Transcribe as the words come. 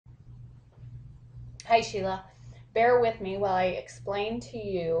Hi Sheila, bear with me while I explain to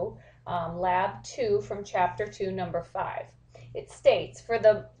you Lab 2 from Chapter 2, Number 5. It states, for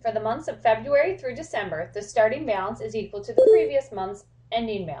the months of February through December, the starting balance is equal to the previous month's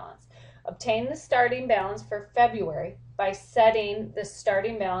ending balance. Obtain the starting balance for February by setting the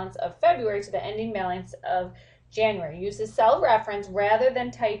starting balance of February to the ending balance of January. Use the cell reference rather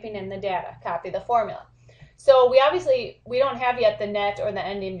than typing in the data. Copy the formula. So we don't have yet the net or the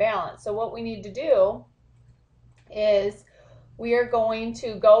ending balance. So what we need to do is we are going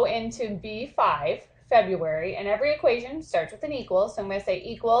to go into B5, February, and every equation starts with an equal. So I'm going to say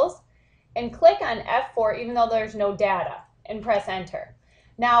equals and click on F4 even though there's no data and press enter.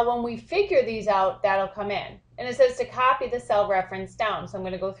 Now when we figure these out, that'll come in. And it says to copy the cell reference down. So I'm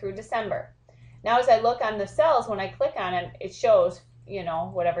going to go through December. Now as I look on the cells, when I click on it, it shows,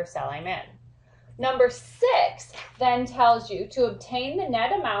 whatever cell I'm in. Number 6 then tells you to obtain the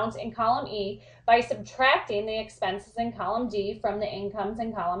net amounts in column E by subtracting the expenses in column D from the incomes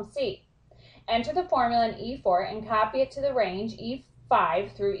in column C. Enter the formula in E4 and copy it to the range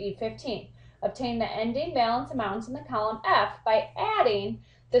E5 through E15. Obtain the ending balance amounts in the column F by adding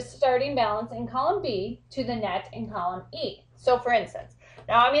the starting balance in column B to the net in column E. So for instance,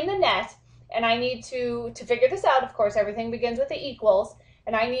 now I'm in the net and I need to figure this out. Of course, everything begins with the equals.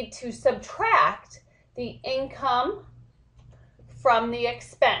 And I need to subtract the income from the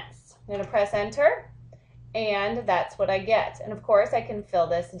expense. I'm going to press enter, and that's what I get. And of course, I can fill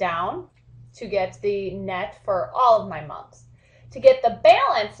this down to get the net for all of my months. To get the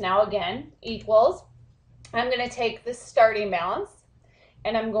balance now, again, equals, I'm going to take the starting balance,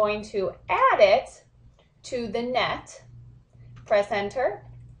 and I'm going to add it to the net, press enter,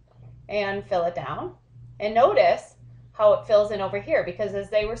 and fill it down. And notice how it fills in over here, because as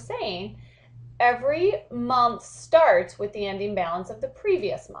they were saying, every month starts with the ending balance of the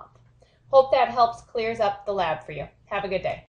previous month. Hope that helps, clears up the lab for you. Have a good day.